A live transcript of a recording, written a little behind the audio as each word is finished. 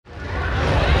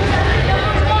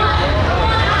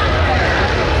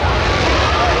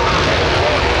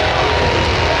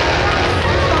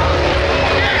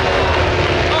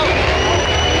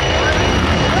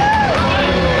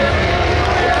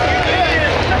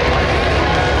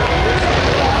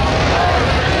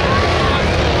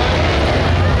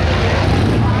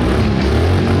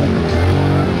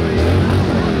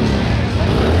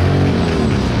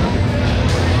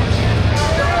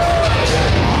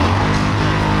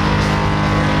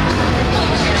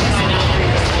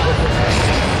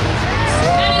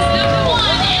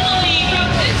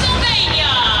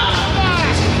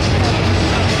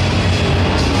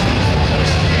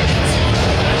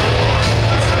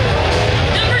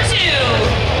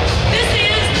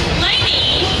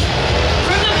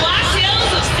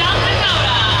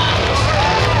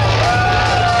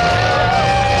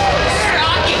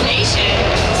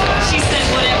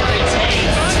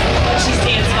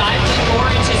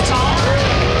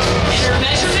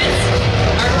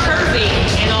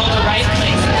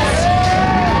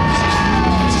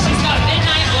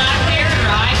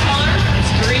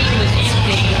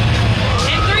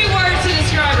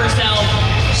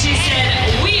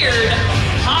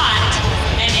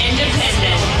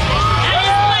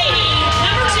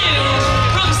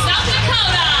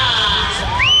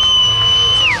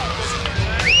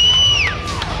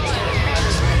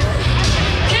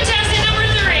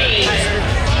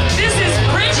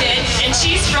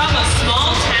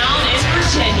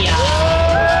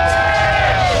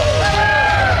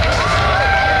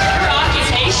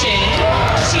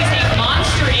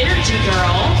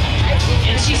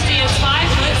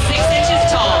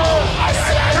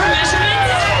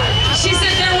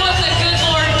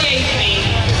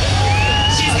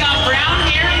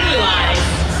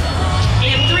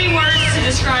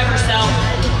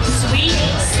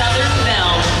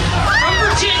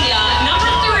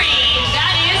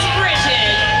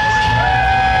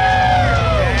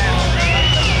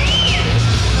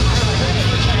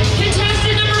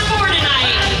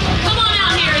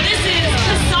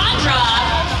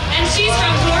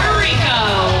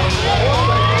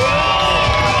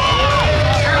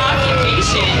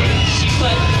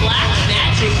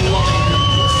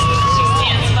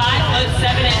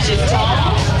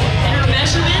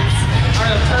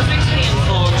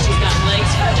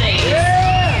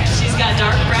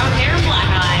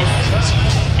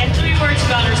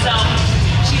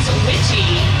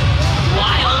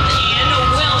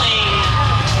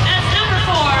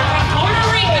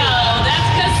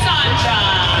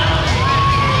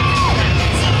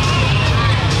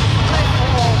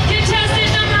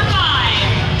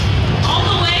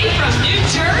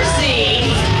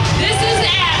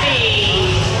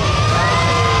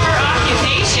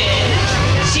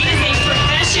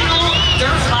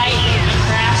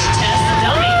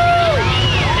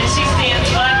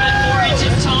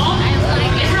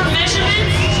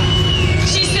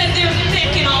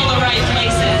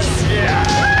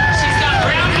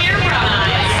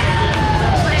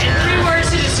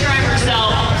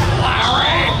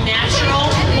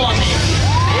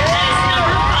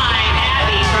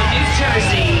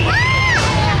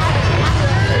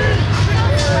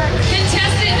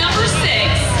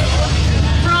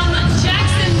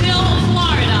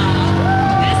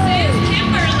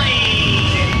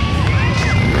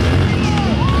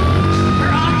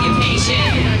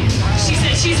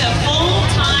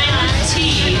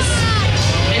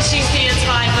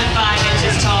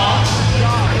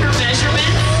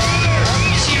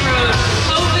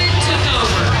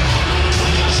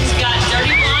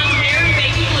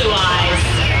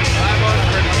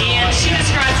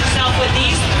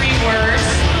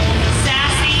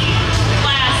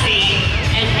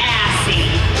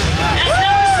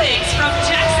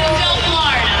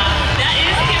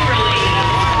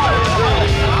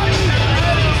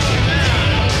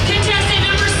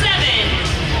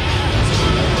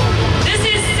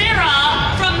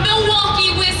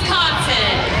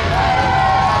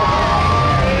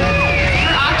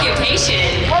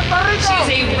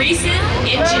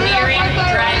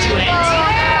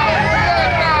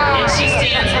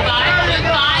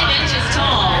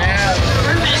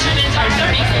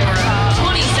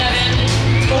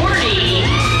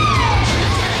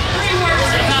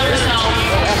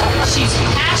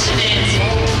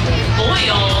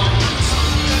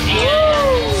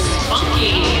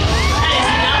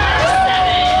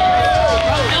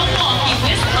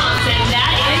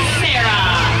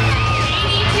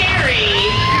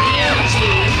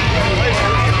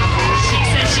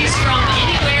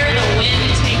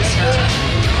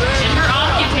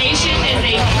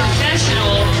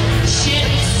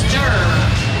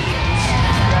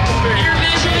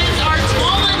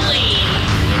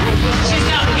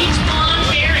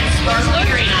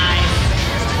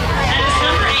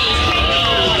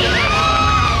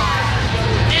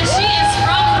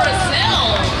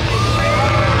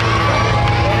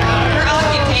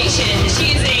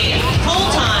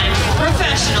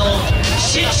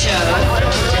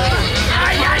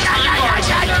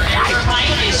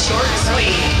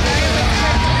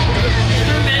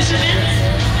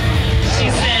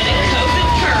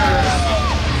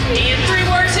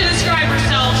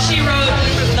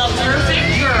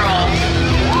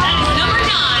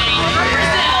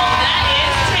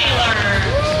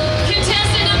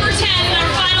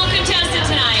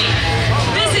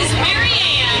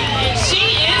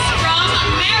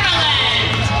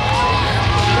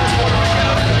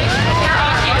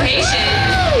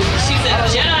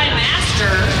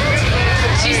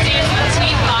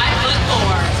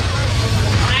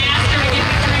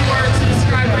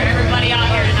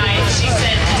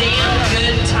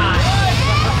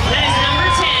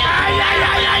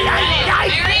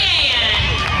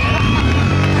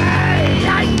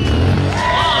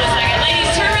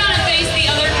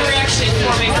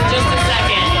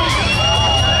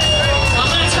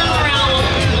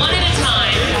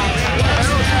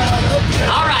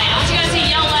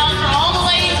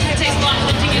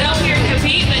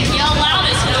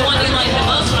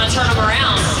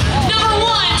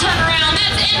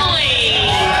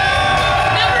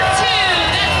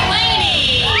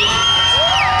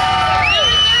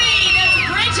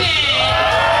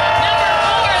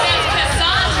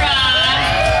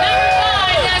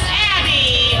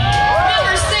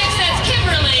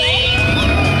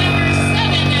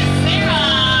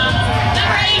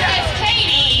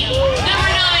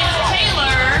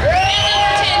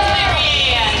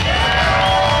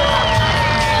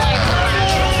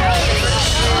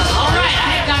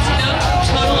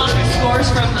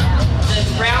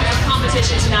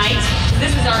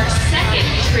our second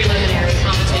preliminary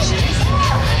competition.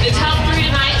 The top three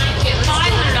tonight get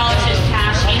 $500 in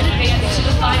cash and advance to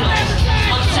the finals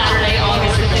on Saturday,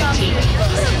 August the 15th.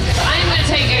 I'm going to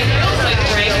take a real quick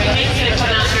break. Nate's going to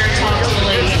come out here and talk to the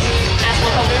ladies, ask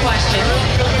a couple questions,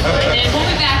 and then we'll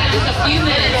be back in just a few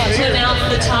minutes to announce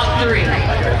the top three.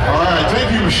 All right,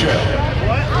 thank you, Michelle.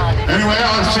 Anyway,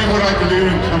 I'll see what I can do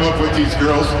to come up with these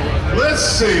girls. Let's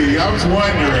see, I was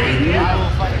wondering,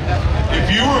 if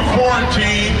you were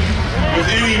quarantined with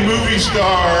any movie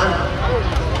star,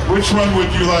 which one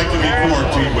would you like to be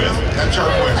quarantined with? That's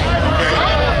our question, okay?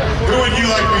 Who would you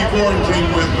like to be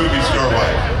quarantined with, movie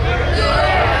star-wise?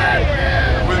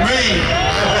 With me?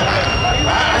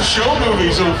 I show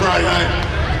movies on Friday night.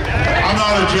 I'm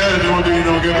not a judge, don't do you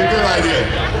no good, but good idea.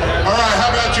 All right,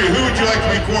 how about you? Who would you like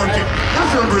to be quarantined?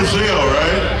 You're from Brazil,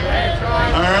 right?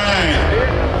 All right.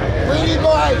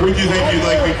 Who do you think you'd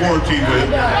like to be quarantined with?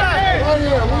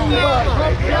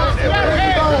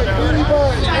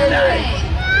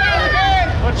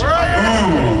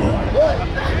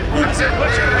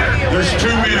 There's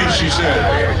too many, she said.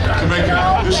 To make it.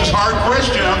 This is a hard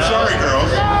question. I'm sorry,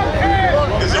 girls.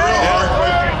 It's a real hard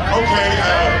question. Okay,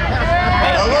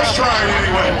 let's try it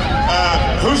anyway.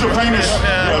 Who's a famous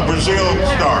Brazil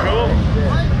star?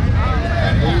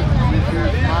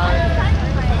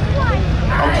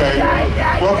 Okay.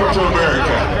 Welcome to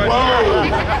America. Whoa!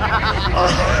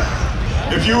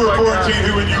 If you were quarantined,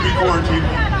 who would you be quarantined?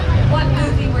 What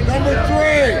movie were you in? Number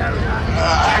 3!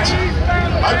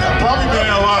 I've probably been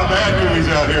in a lot of bad movies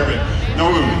out here, but no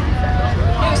movie.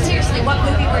 No, seriously, what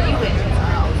movie were you in?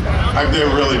 I've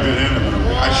never really been in a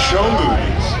movie. I show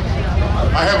movies.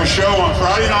 I have a show on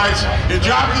Friday nights in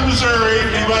Joplin, Missouri.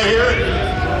 Anybody hear it?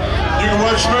 You can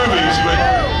watch movies, but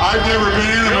I've never been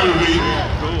in a movie,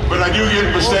 but I do get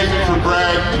mistaken for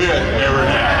Brad Pitt every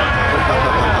now.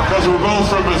 Because we're both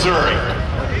from Missouri.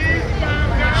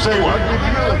 Say what?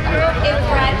 If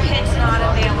Brad Pitt's not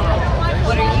available,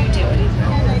 what are you doing?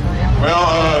 Well,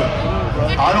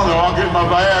 I don't know. I'll get my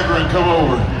Viagra and come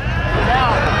over.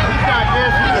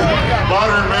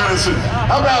 Modern medicine.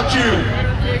 How about you?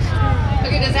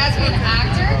 Okay, does that have to be an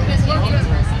actor? Does he have to be a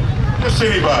person? Just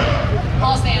anybody.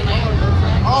 Paul Stanley.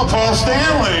 Oh, Paul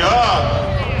Stanley.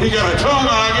 He got a tongue,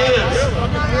 I guess.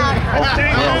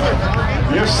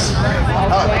 Yes.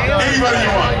 Anybody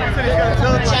you want.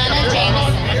 Janet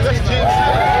Jameson.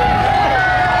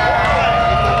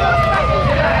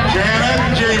 Janet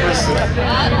Jameson.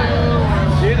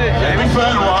 It'll be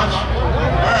fun to watch.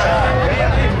 All right.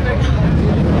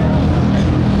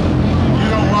 You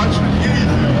don't watch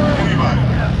anything, anybody.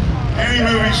 Any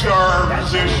movie star, or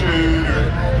musician, or...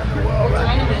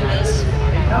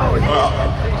 Well,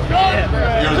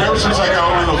 ever since I got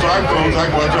one of those iPhones, I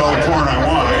can watch all the porn I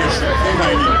want. I guess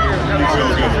anything you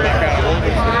feel good.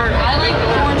 I like the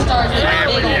porn stars with big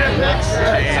old boobs.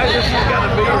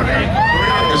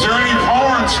 Is there any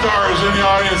porn stars in the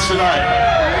audience tonight?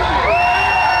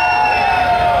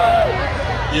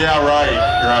 Yeah, right.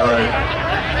 You're right.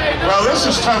 Well, this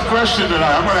is a tough question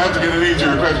tonight. I'm going to have to get an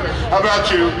easier question. How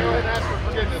about you?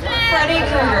 Freddy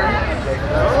Krueger.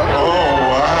 Oh,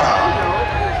 wow.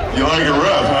 You like it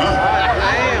rough,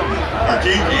 huh? Or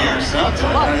kinky or something.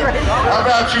 How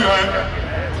about you, hon?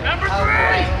 Number 3.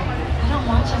 I don't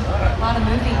watch a lot of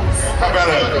movies. How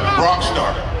about a rock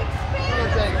star?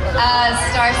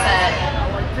 Starset.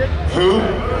 Who?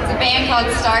 It's a band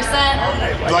called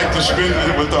Starset. Like to spin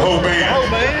it with the whole band.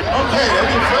 Okay,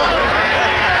 that'd be fun.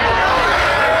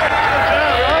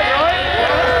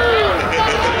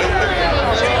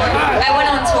 I went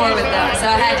on tour with them, so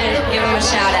I had to give them a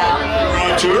shout out.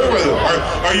 You're on tour with them?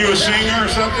 Are you a singer or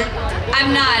something?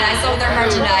 I'm not. I sold their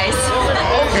merchandise.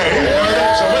 Okay.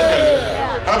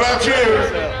 How about you?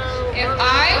 If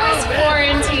I was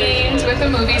quarantined with a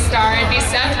movie star, it'd be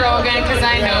Seth Rogen because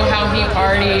I know how he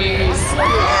parties. All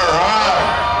right.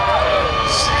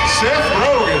 Seth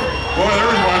Rogen. Boy,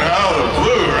 there's one out of the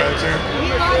blue right there.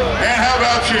 And how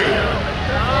about you?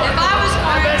 If I was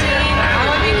quarantined, I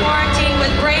would be quarantined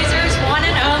with Brazer's one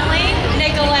and only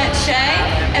Nicolette Shea.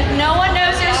 If no one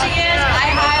knows who she is, I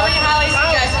highly, highly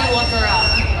suggest you look her up.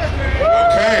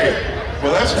 Okay.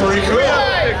 Well, that's pretty cool.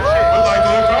 I'd like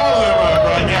to look all of them up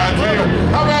right now, too.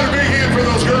 How about a big hand for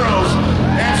those girls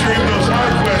answering those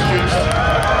hard questions?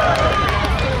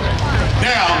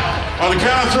 Now, on the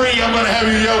count of 3, I'm going to have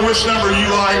you yell which number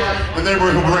you like, and then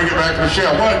we're going to bring it back to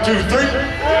Michelle. 1, 2, 3.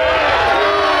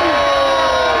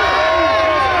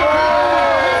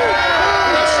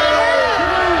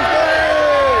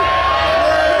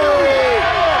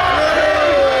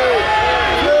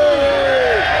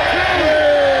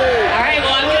 All right,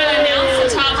 well, I'm going to announce the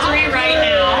top 3 right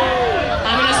now.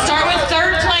 I'm going to start with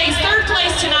 3rd place.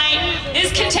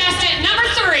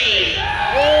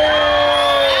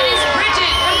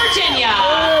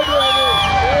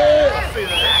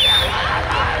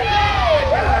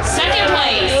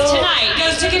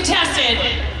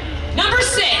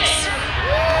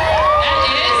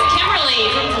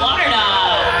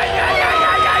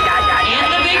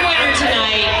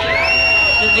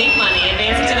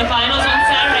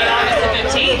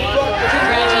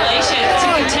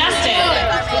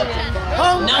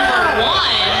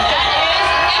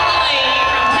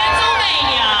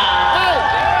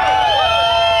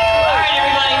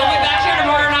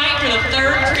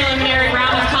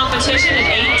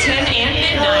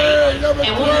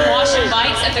 And we'll be washing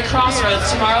bikes at the Crossroads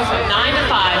tomorrow from 9 to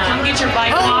 5. Come get your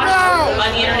bike washed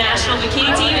by the International Bikini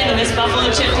Team and the Miss Buffalo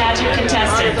Chip Pageant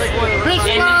contestants.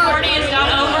 And the party is not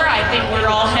over. I think we're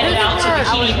all headed out to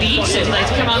Bikini Beach, so if you'd like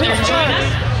to come out there and join us,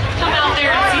 come out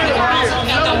there and see the girls,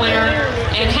 meet the winner,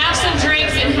 and have some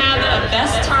drinks and have the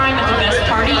best time at the best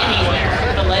party anywhere.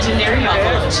 The legendary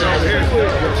Buffalo Chip.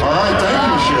 All right, thank you,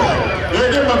 Michelle.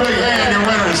 Yeah, give them a big hand, your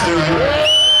winners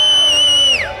tonight.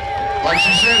 Like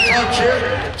she said, Tough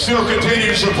Chip still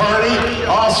continues the party.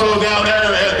 Also down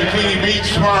there at Bikini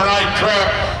Beach tomorrow night,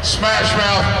 Trap, Smash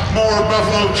Mouth, more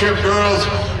Buffalo Chip girls,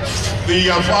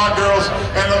 the Flock girls,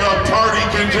 and the party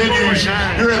continues.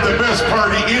 You're at the best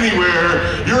party anywhere.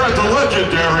 You're at the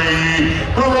legendary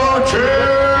Buffalo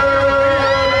Chip.